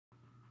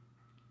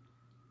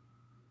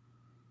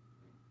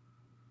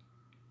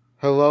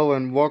Hello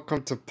and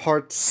welcome to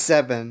part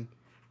 7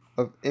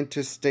 of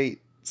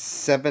Interstate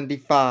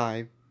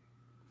 75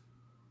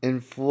 in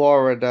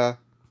Florida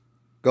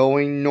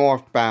going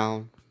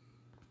northbound.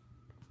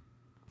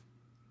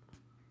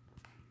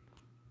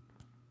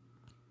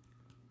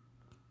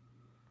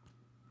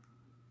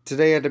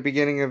 Today at the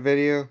beginning of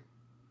the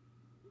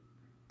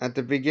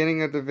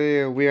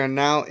video, we are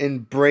now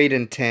in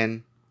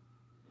Bradenton.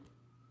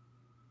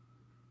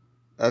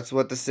 That's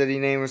what the city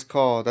name is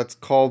called. That's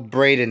called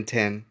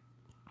Bradenton.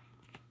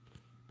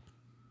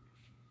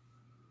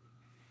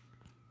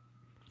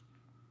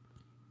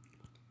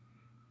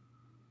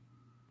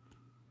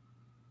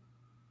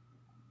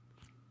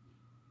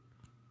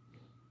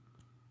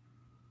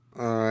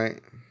 Alright.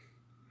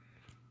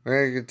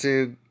 We're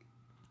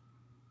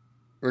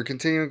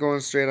continuing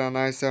going straight on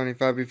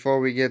I-75 before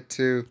we get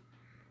to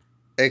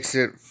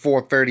exit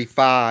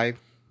 435.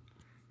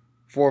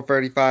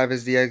 435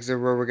 is the exit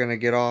where we're going to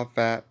get off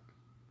at.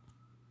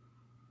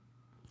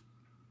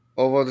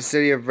 Over the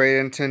city of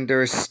Bradenton,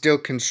 there is still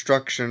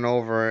construction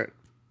over it.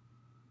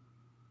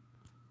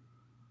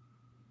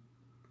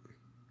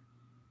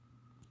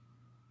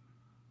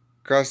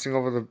 Crossing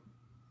over the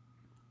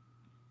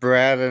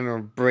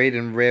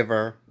Braden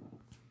River.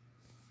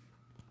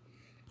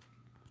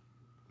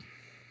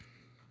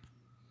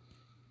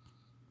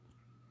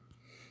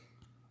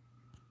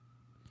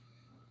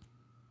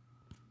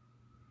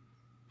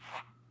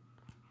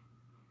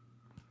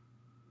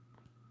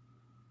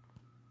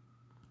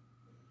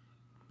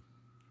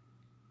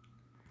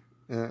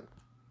 Yeah.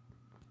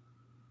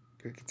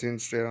 Continue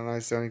straight on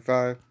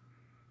I-75.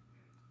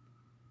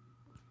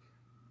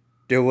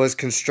 There was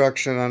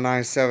construction on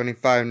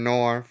I-75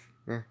 North.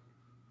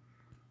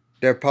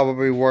 They're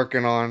probably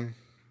working on...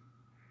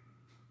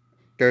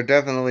 They're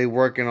definitely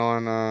working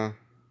on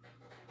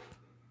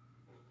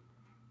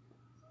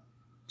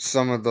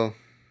some of the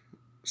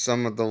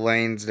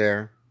lanes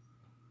there.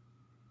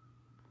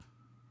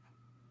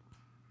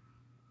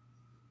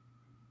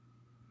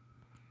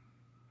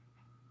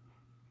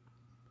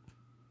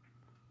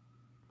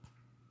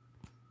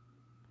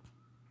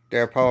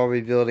 They're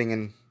probably building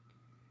an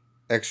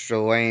extra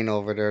lane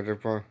over there.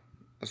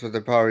 That's what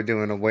they're probably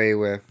doing away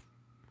with.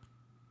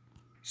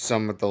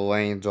 Some of the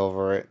lanes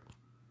over it.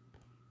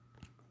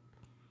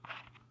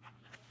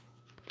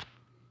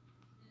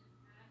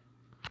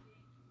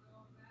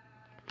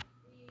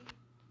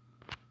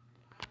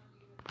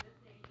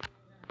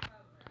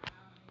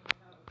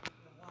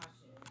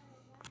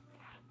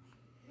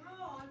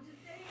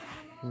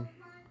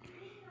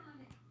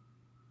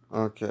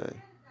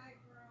 Okay.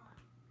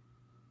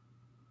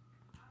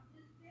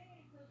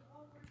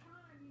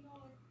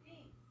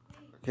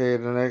 Okay,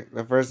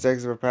 the first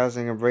exit we're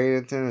passing in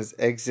Bradenton is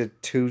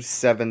exit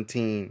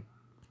 217.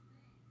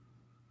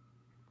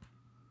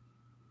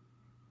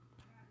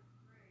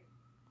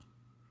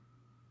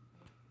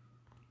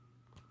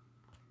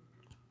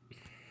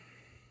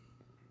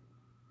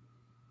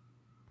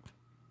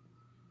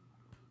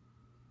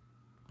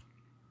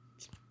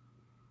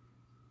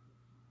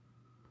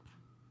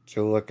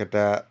 So look at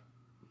that.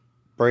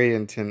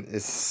 Bradenton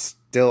is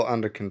still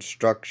under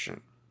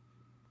construction.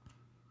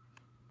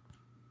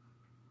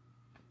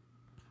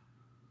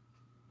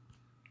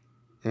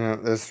 Yeah,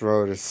 this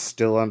road is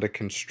still under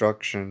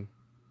construction.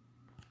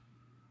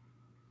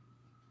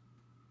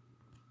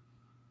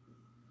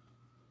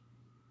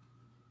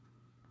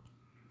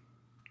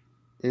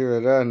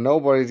 Either that,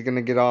 nobody's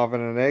gonna get off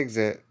in an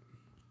exit.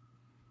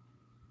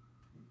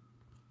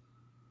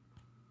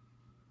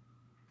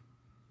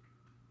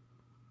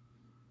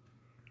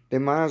 They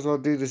might as well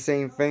do the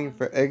same thing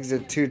for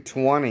exit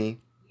 220.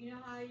 You know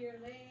how you're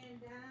laying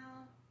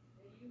down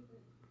and you can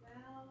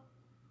smell?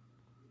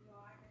 You know,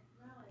 I can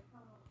smell it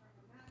coming from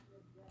the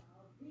mattress,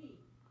 a bee.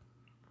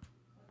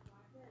 That's why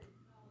I said it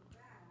smells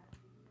bad.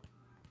 You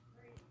know how I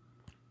spray it.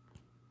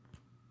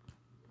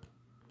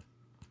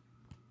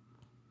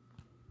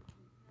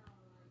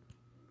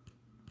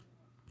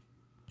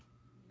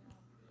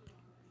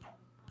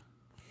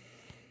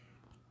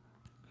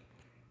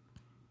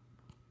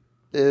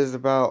 It is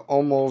about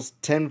almost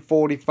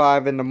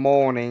 10:45 in the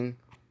morning.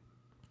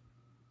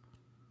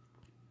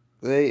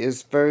 Today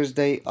is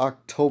Thursday,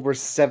 October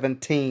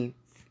 17th.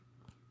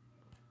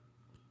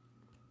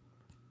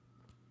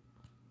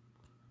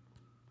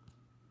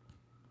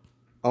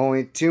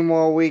 Only 2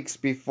 more weeks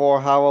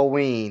before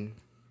Halloween.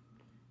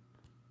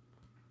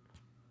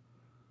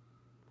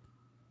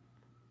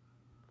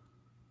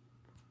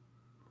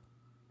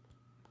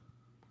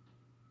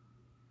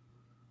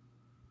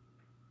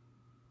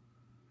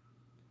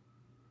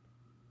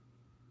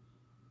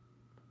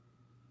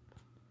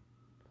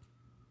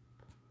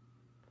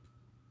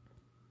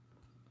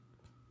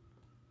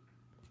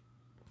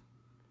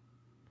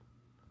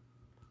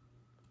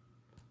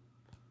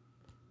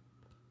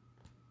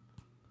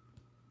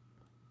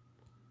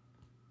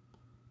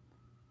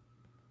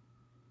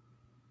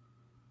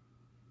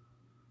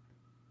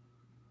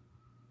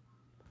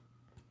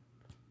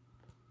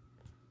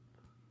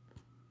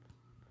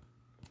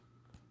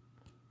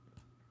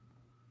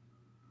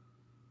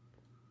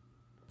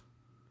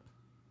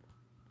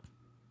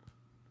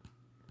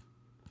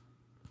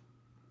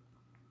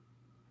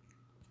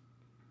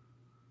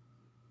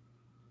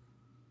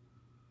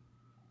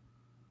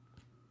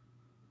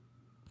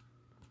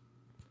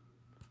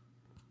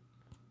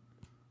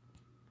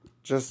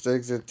 Just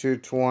exit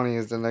 220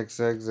 is the next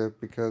exit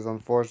because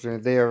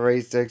unfortunately they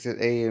erased exit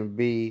A and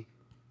B.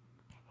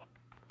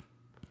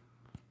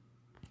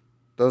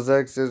 Those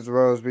exit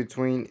rows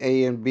between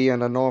A and B on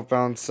the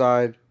northbound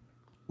side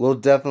will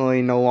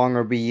definitely no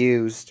longer be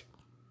used.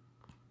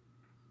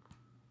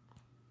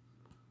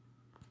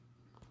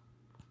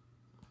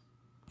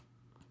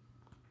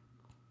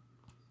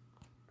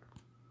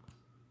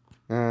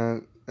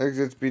 And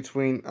exits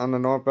between on the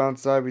northbound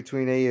side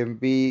between A and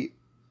B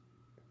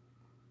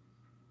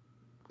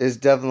is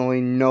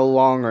definitely no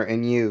longer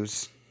in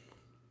use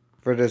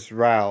for this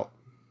route.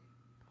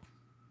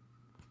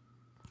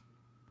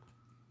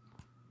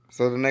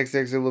 So the next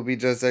exit will be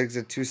just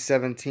exit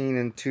 217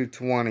 and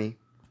 220.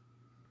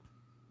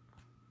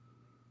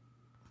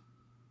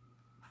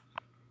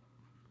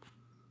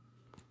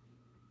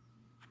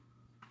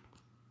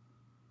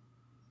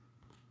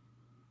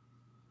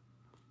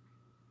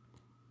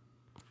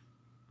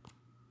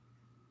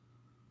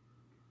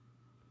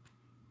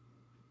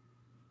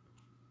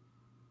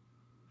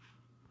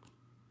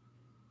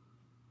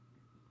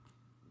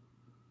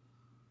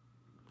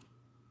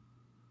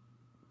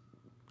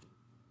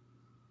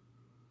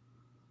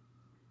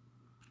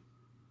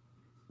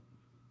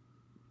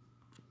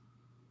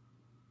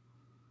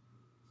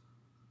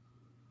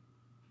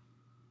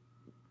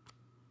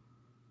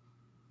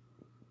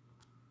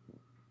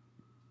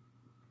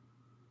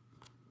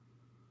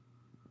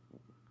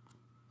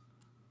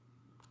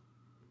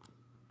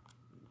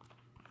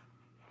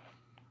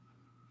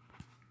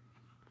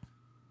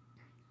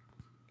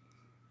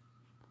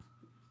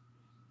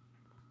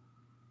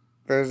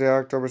 Thursday,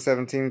 October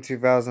 17,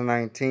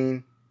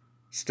 2019.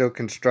 Still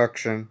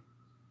construction.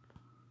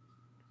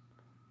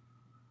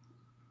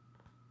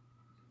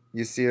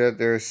 You see that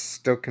there's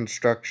still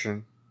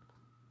construction.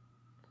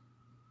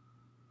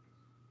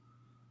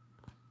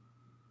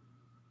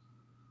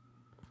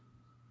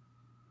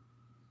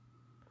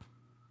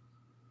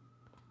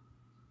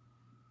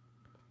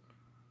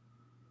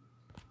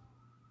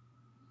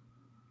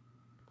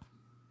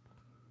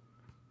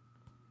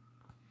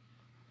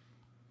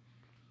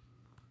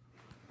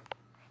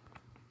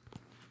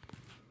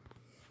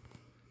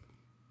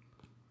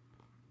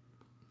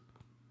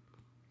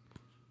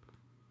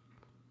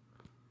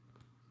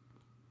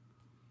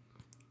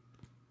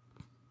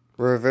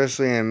 We're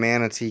officially in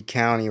Manatee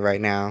County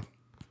right now.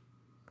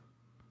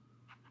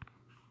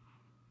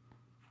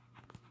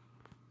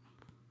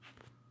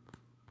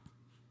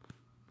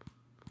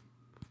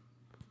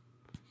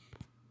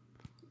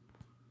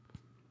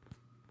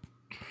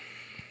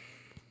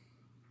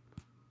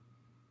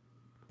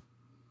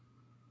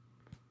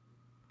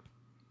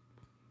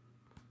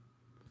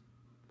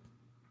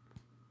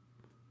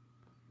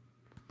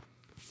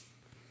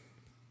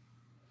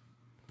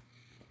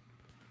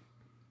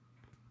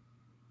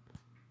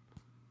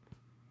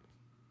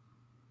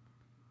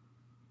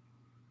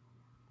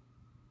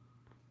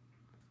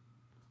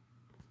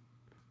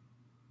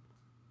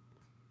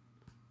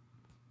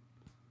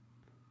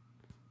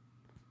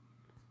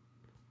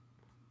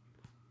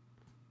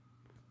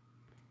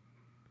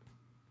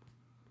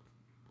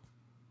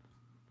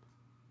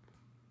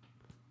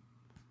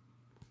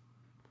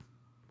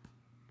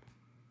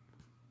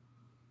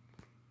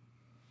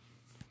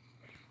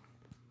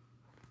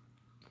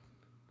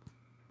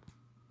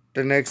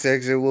 The next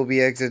exit will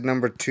be exit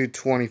number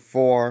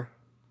 224,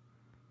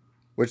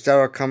 which that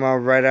will come out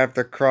right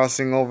after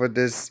crossing over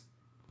this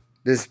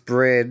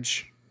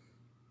bridge,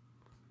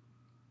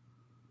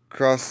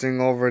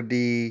 crossing over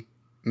the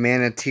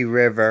Manatee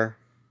River.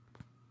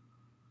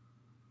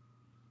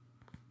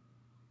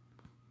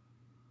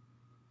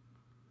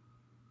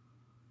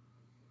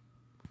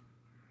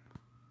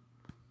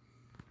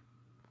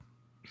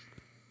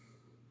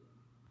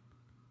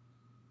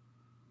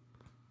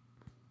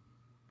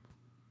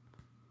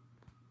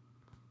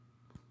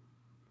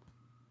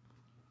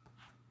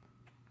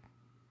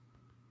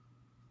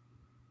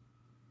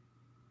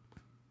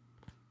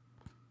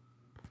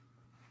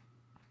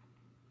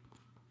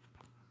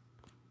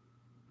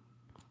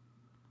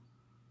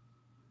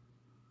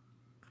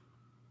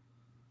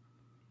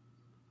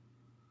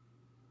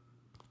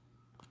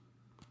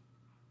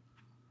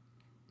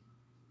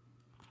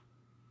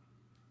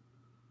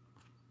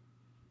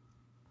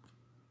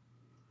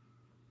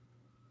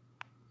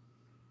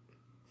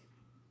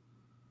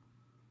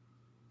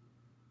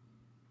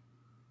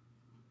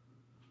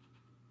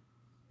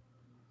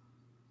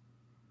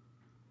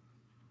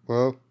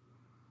 Well,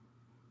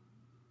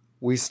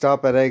 we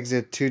stop at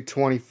exit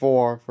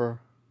 224 for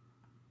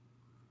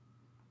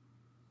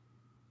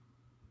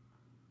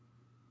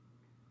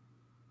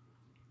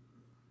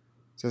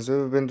since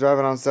we've been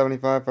driving on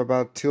 75 for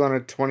about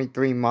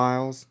 223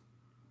 miles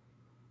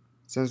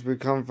since we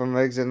come from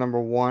exit number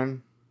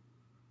 1.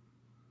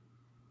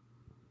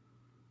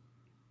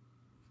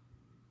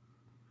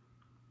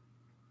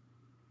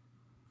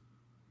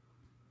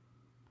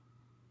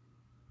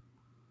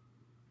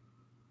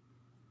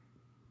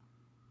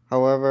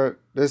 However,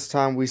 this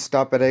time we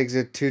stop at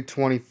exit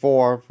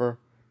 224 for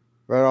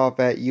right off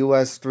at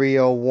US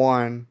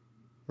 301.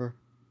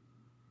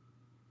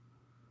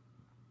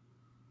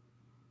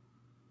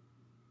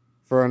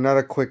 for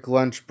another quick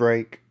lunch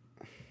break.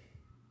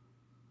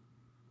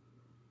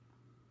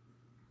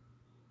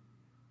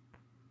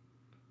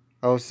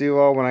 I'll see you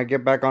all when I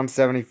get back on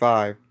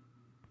 75.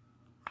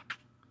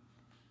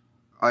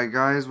 Alright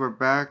guys, we're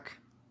back.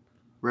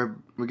 We're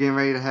getting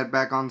ready to head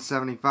back on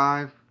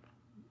 75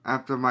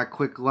 after my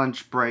quick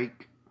lunch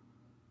break.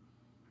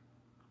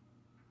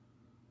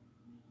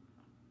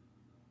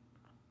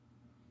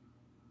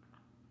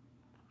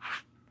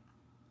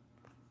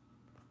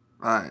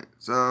 Alright,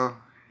 so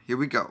here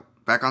we go.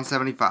 Back on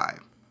 75.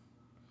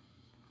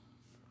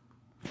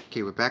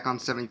 Okay, we're back on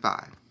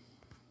 75.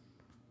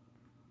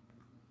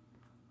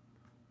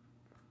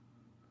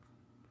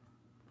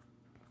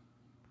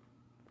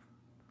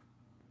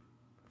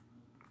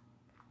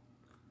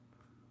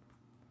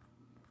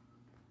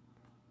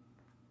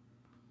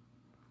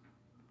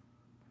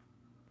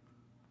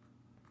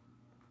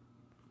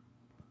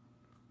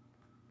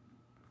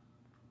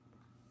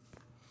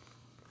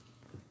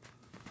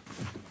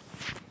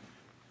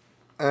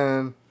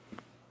 And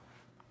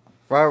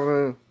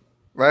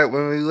right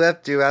when we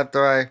left you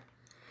after I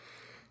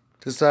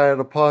decided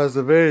to pause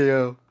the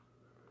video.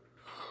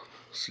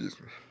 Excuse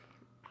me.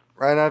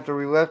 Right after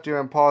we left you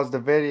and paused the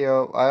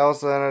video, I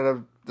also ended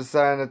up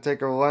deciding to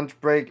take a lunch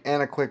break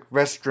and a quick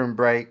restroom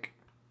break.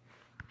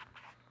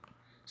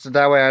 So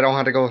that way I don't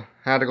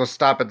have to go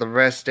stop at the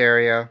rest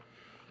area.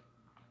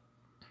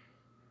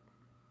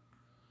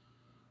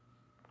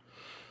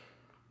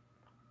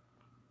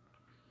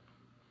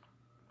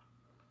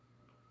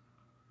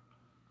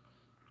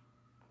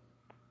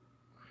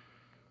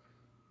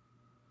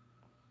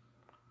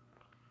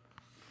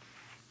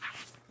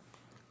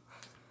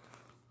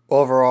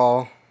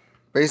 Overall,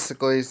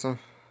 basically some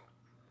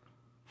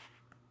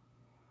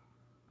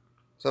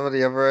of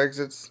the other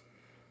exits.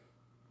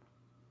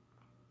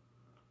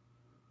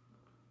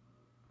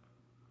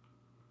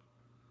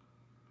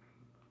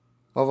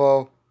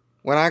 Although,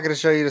 we're not going to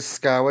show you the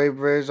Skyway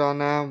Bridge on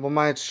now. We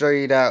might show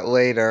you that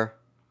later.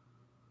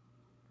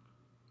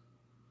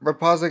 We're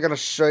possibly going to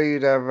show you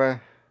that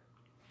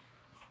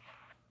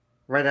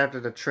right after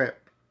the trip.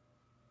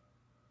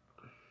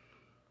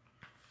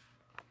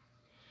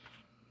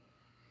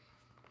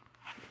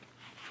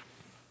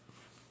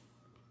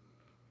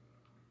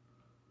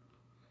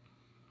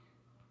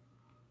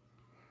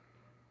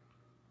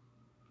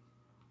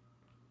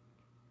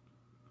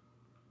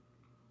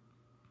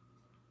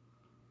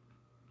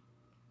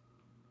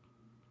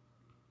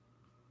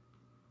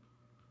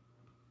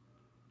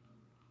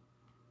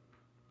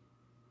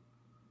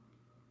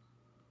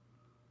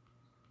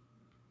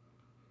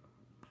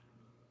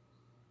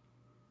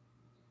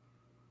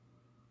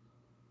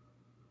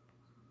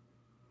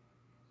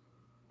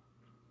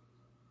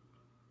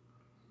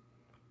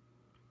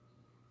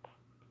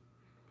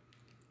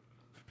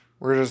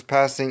 We're just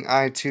passing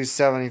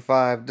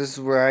I-275. This is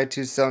where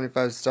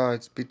I-275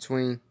 starts it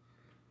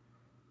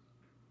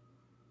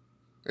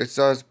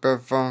starts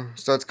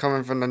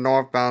coming from the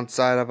northbound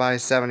side of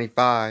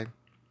I-75.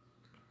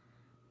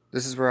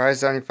 This is where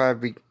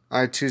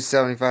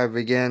I-275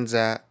 begins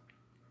at,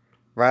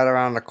 right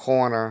around the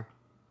corner.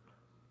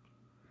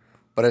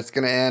 But it's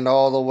going to end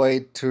all the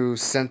way to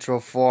Central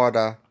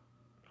Florida.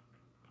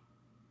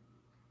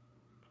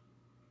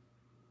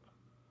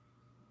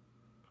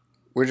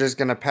 We're just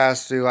going to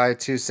pass through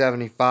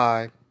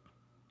I-275.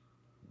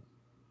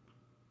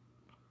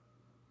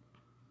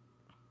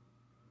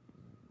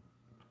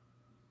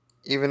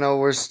 Even though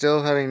we're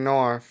still heading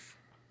north.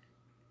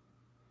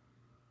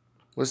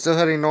 We're still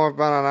heading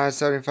northbound on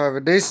I-75.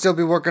 But they still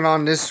be working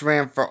on this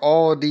ramp for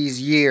all these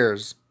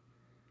years.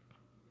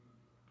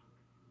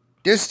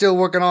 They're still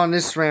working on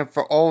this ramp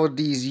for all of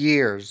these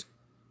years.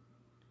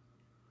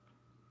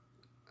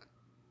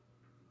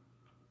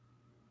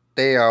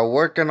 They are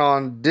working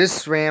on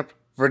this ramp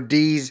for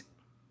these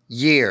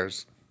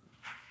years.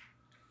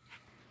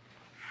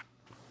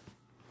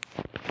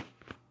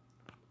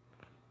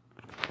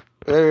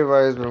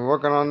 Everybody's been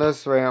working on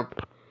this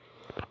ramp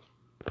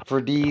for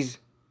these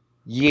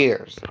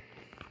years.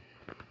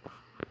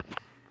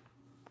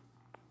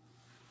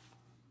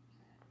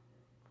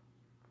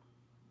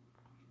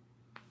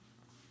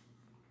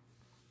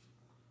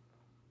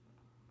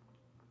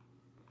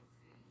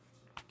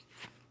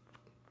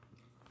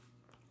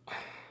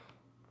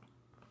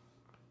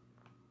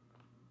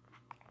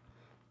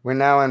 We're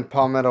now in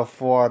Palmetto,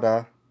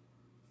 Florida.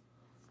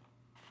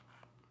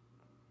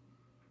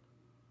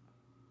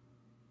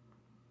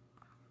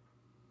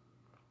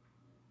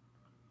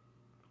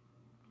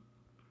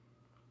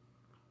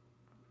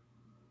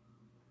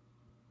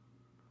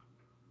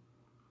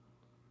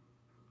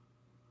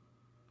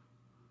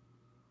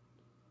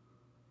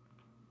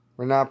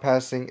 We're now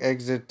passing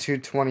exit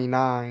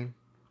 229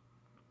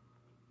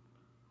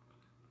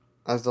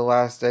 as the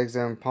last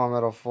exit in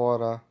Palmetto,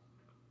 Florida.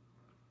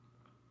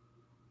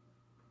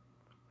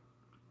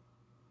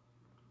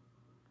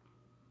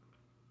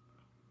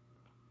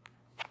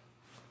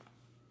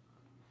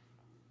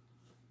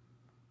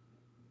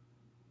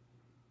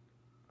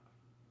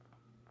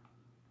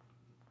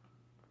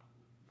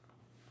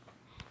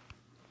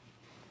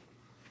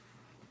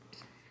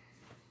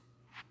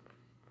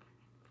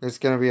 It's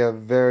gonna be a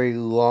very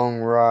long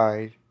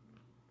ride.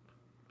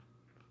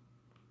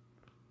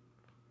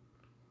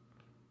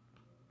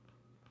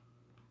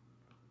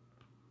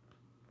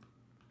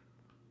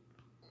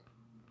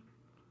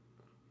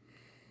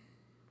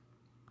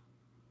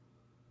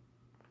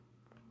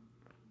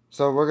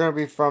 So we're gonna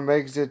be from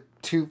exit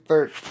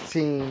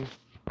 213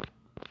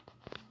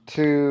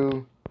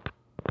 to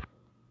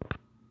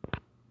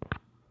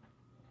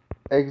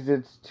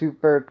exits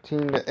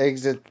 213 to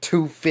exit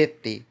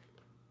 250.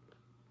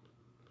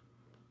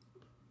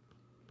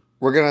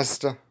 We're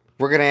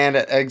gonna end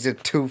at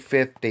exit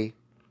 250.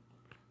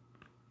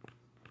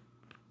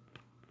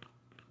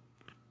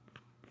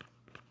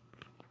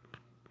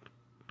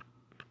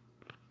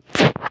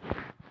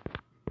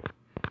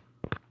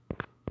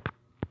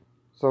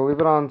 So we've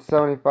been on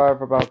 75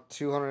 for about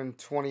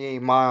 228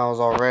 miles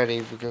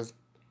already, because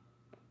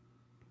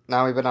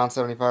now we've been on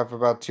 75 for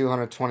about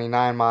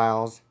 229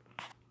 miles.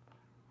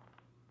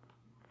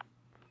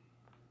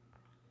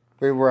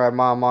 We were at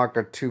mile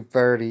marker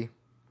 230.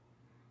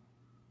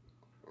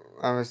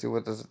 Let me see,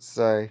 what does it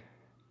say?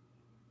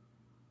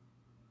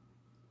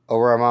 Oh,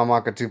 we're at mile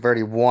marker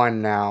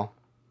 231 now.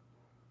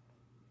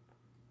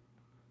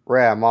 We're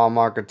at mile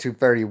marker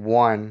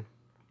 231.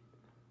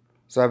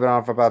 So I've been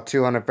on for about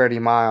 230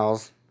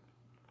 miles.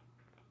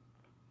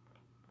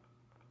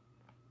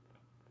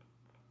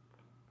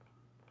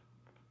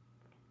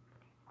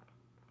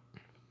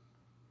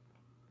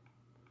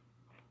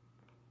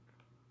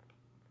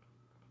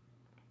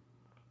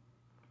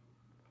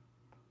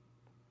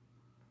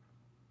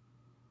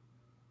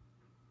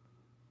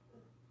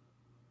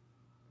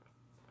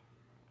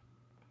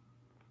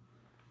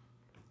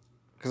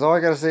 Because all I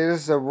gotta say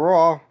is that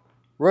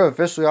we're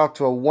officially off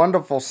to a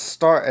wonderful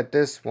start at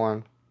this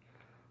one.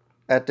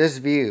 At this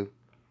view.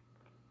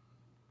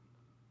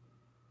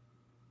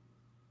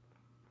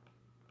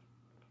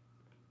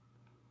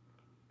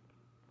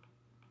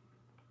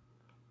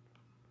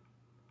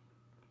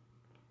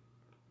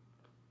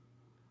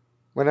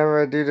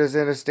 Whenever I do this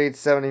Interstate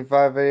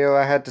 75 video,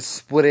 I had to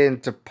split it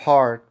into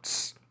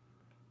parts.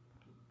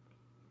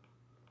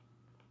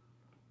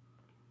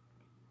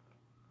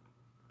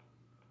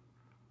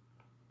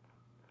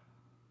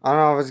 I don't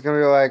know if it's gonna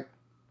be like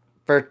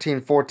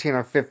 13, 14,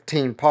 or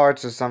 15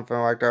 parts or something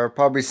like that. Or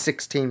probably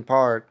 16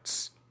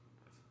 parts.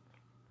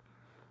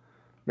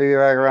 Maybe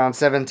like around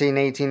 17,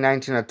 18,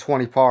 19, or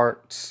 20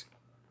 parts.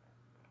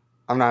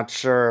 I'm not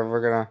sure if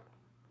we're gonna...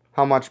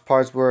 How much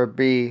parts will it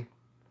be?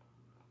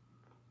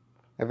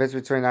 If it's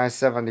between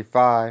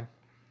I-75.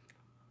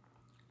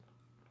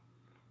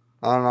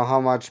 I don't know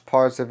how much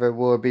parts of it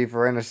will it be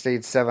for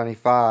Interstate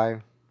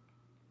 75.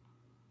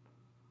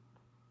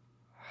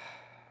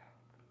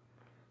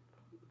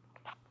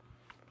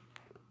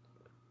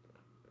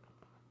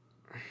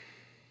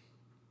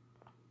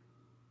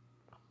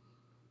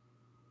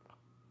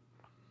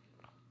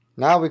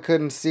 Now we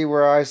couldn't see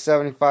where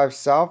I-75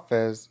 South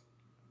is.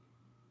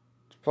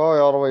 It's probably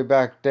all the way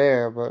back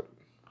there, but...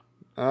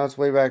 I know it's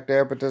way back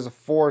there, but there's a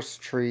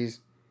forest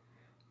trees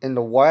in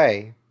the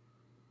way.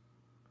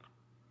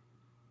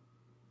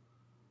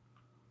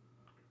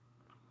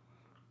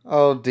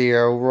 Oh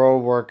dear, road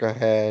work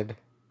ahead.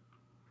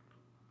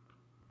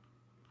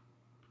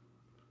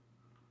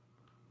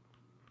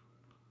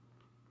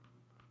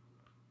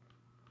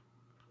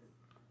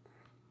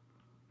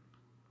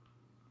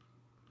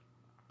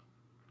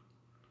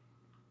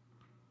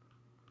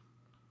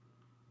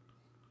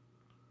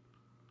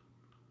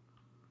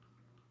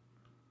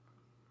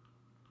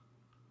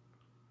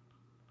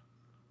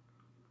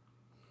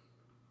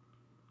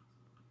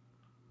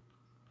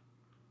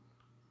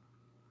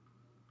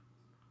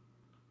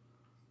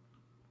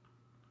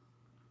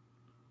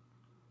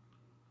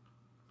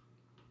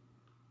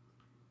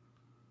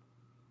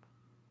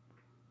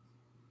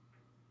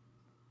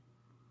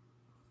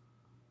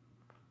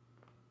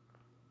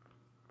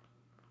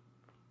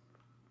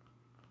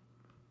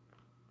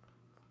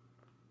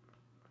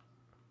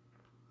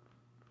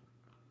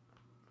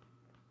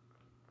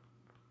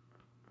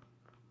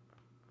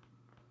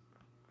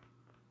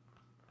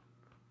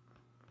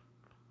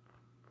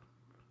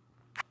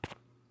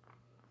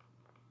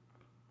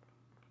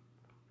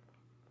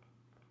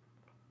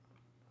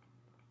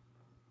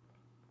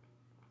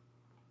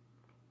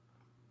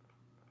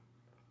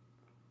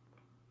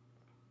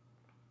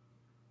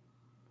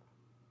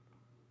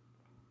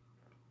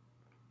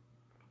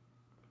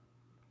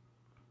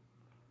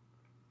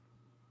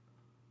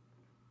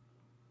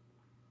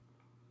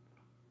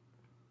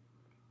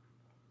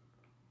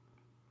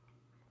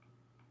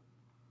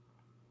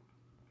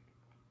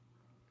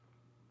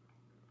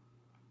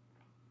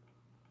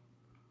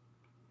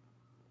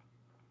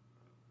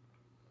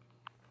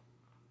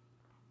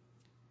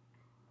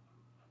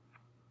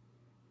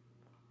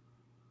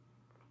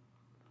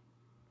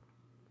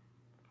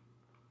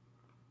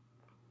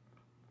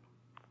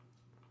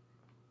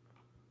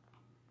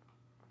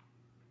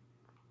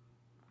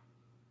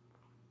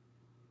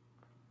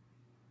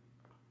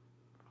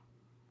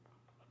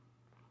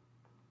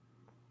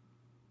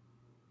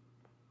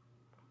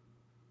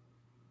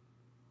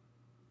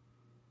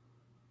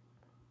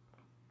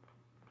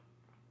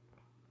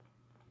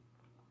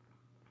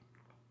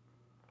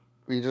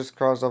 we just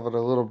crossed over the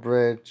little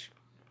bridge.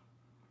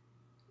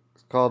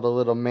 It's called the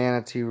Little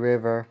Manatee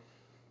River.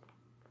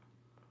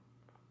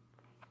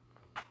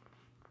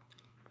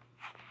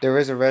 There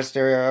is a rest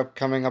area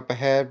coming up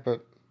ahead,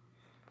 but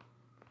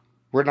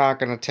we're not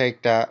going to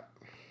take that.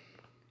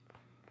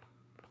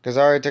 Because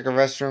I already took a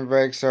restroom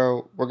break,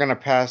 so we're going to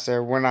pass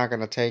there. We're not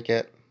going to take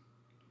it.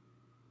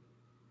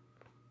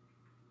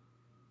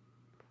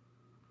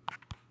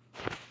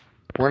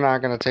 We're not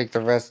going to take the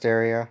rest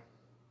area.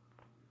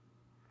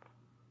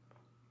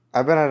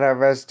 I've been at that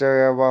rest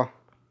area, well,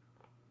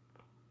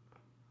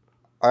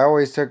 I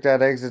always took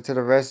that exit to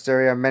the rest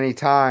area many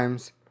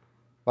times.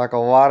 Like a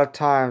lot of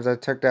times I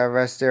took that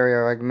rest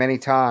area like many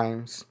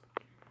times.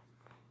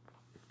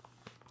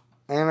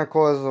 And of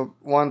course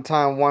one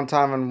time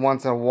and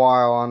once in a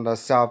while on the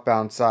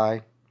southbound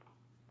side.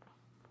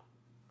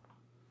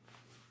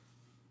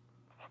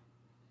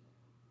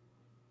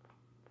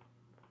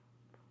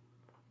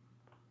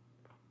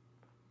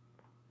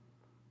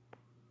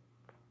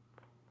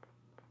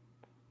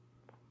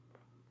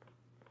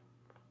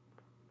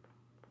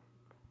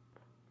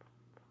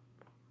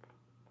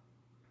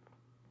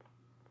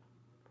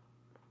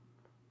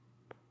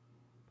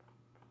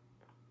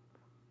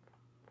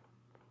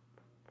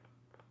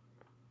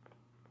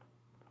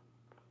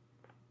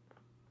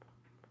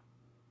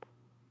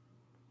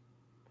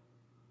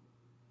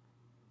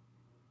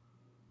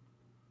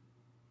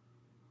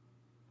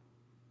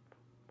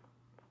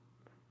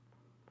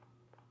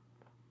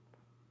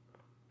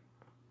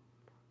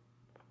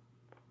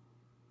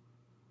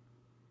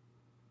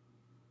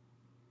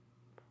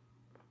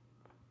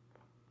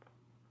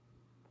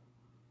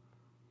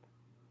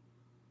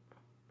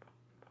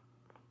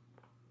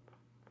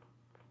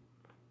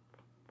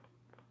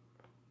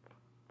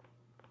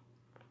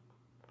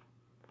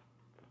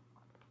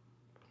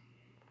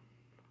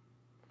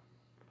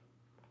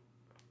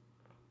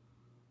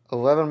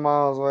 "11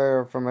 miles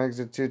later from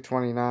exit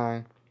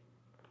 229.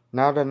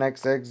 Now the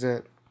next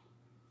exit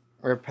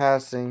we're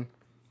passing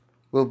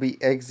will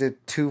be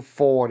exit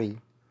 240.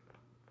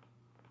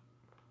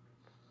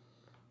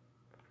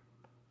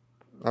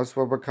 That's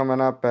what we're coming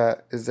up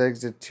at, is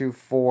exit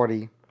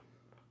 240.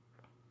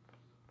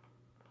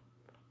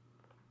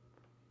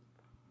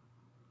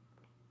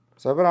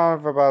 So I've been on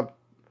it for about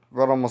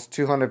almost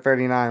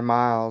 239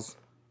 miles.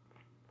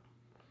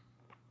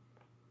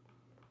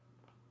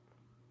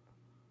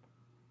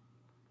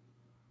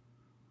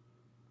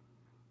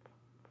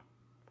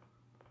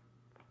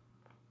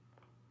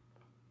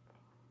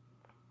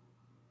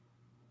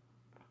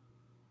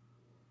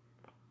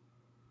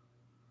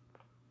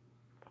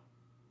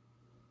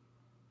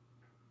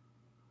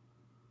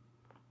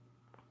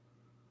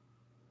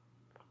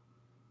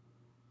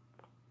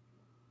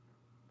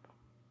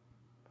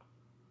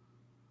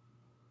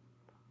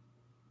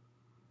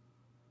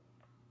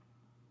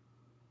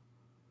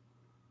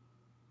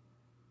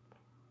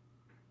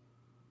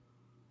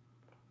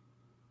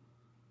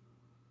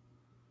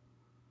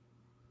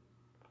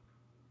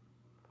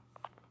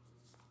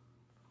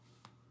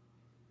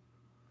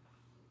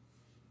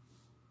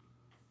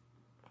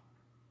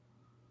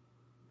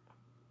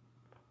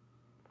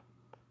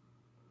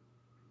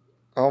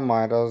 Oh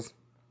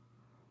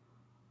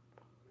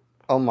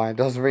my,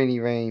 those rainy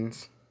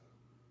rains.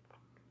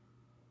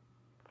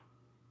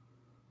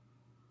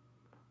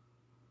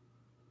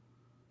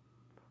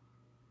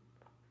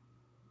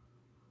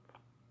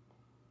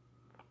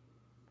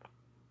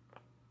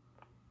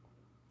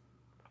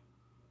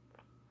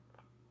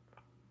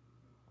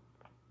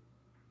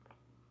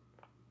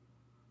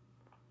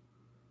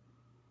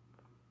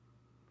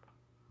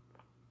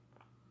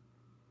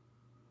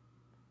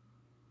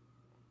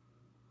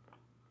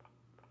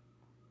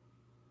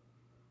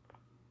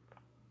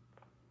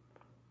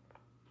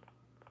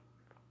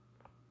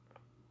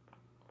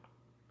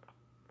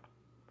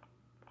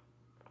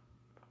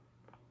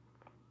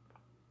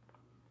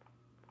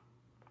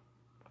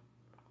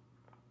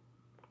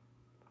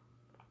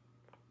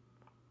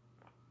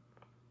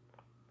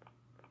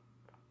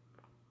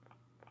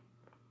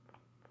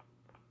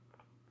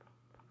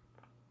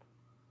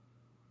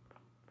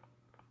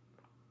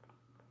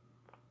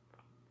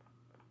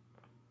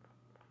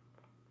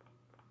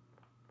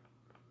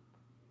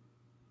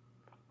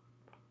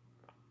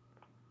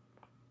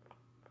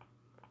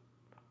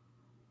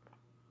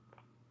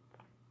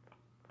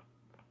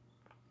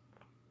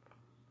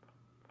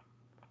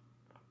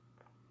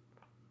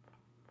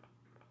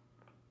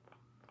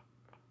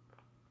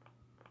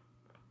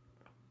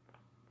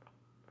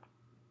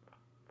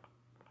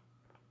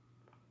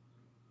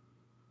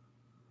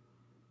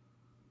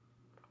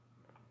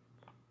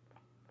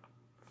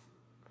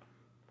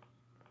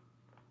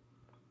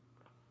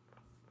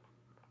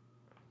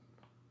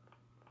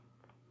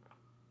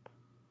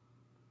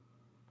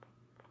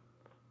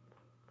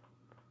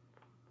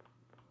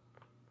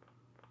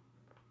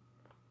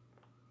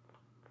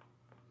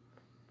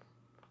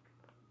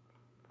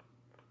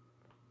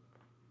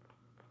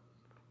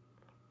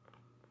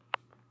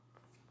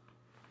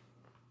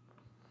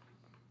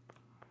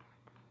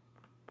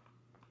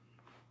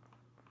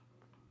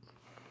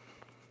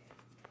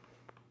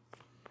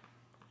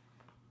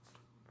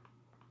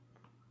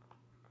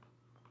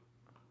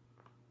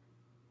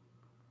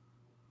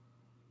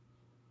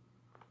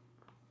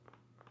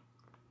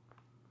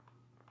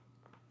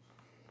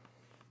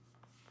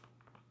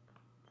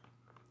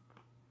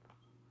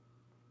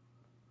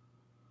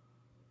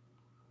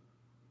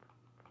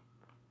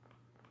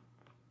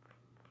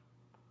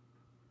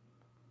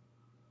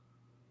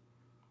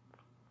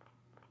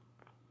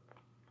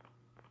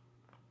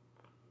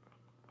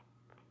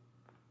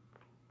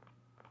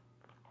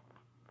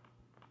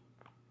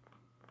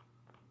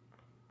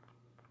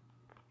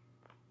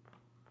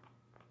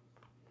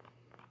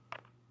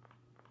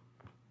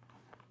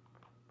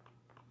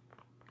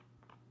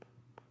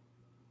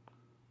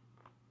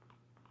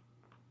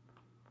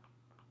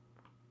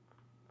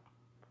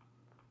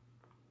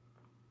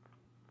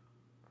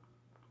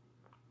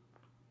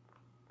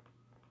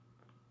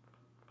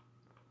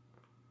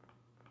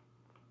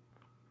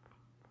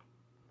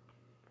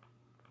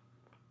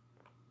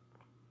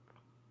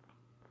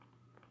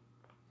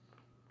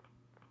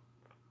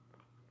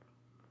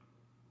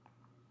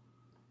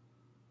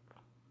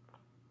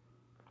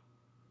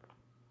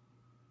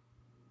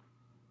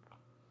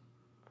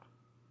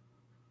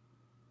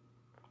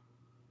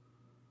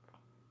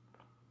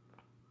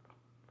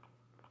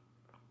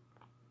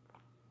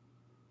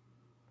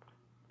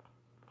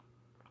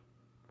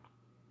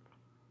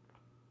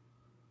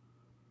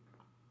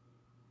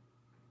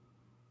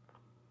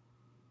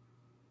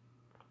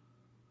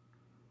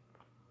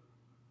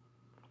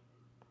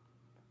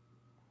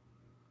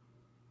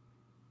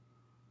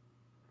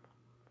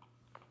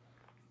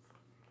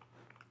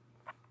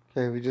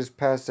 Okay, we just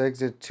passed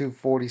exit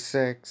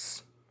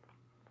 246.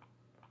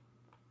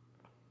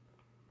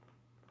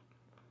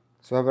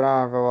 So I've been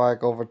on for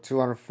like over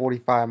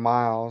 245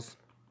 miles.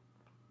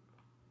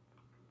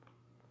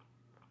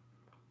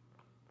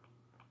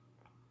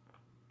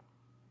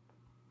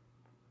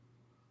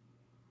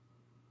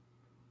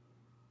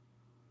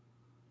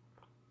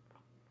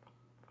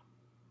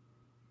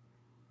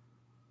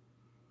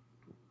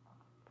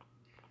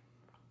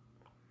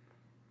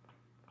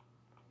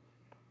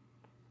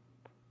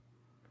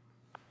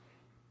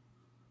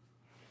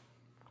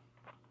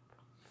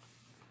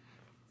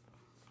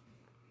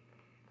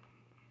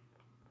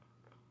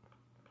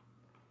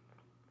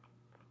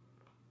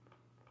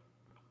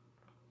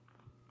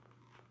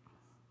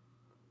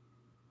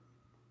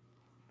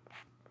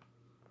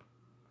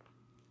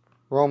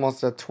 We're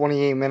almost at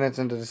 28 minutes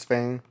into this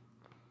thing.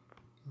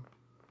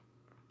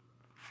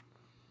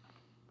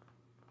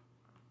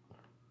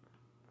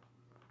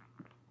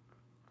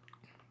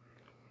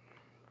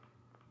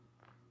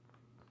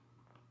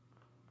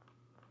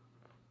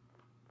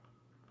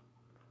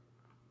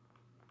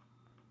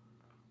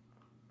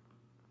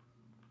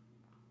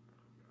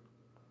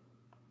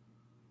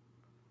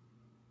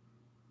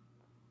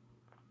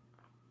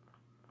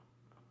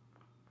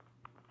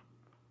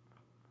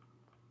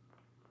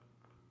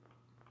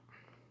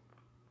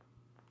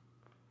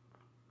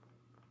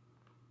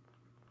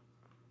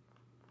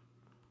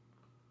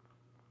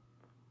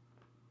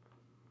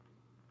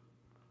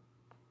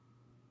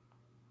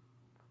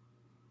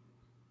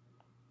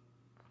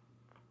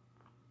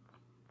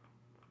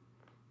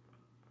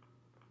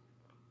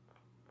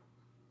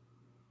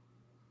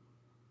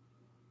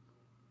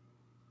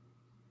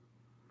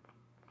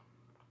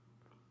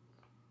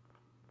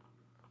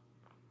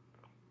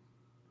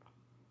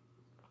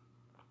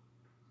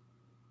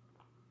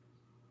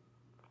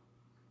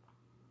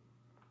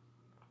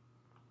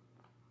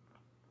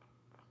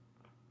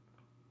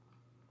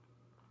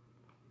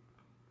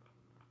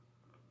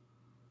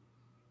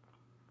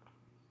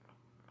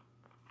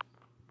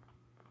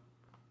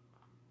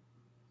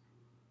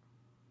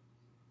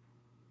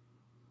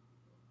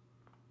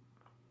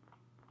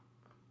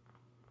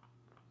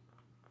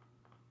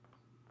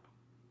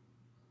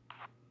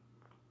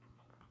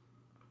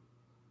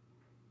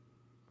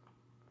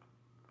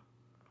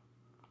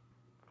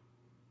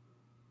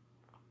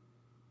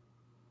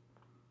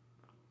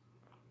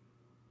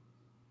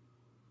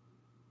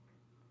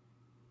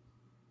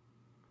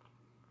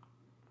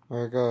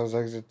 There it goes,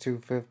 exit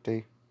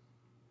 250.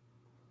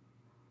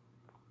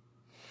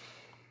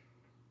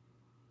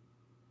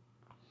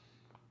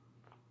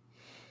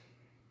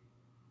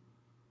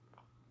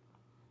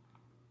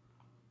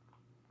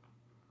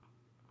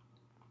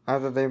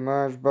 After they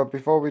merge, but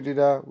before we do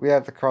that, we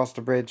have to cross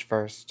the bridge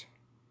first.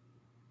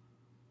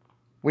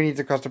 We need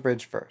to cross the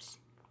bridge first.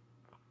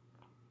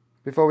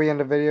 Before we end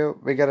the video,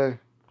 we better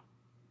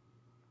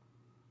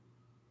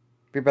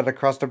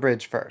cross the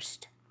bridge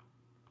first.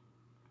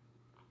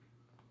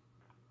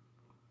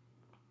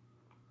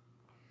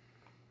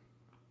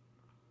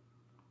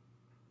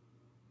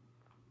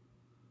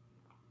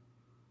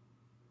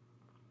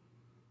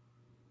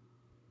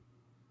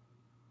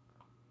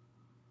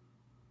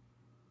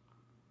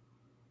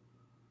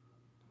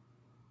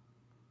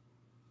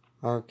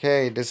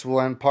 Okay, this will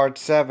end part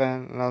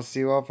 7, and I'll see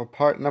you all for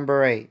part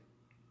number 8.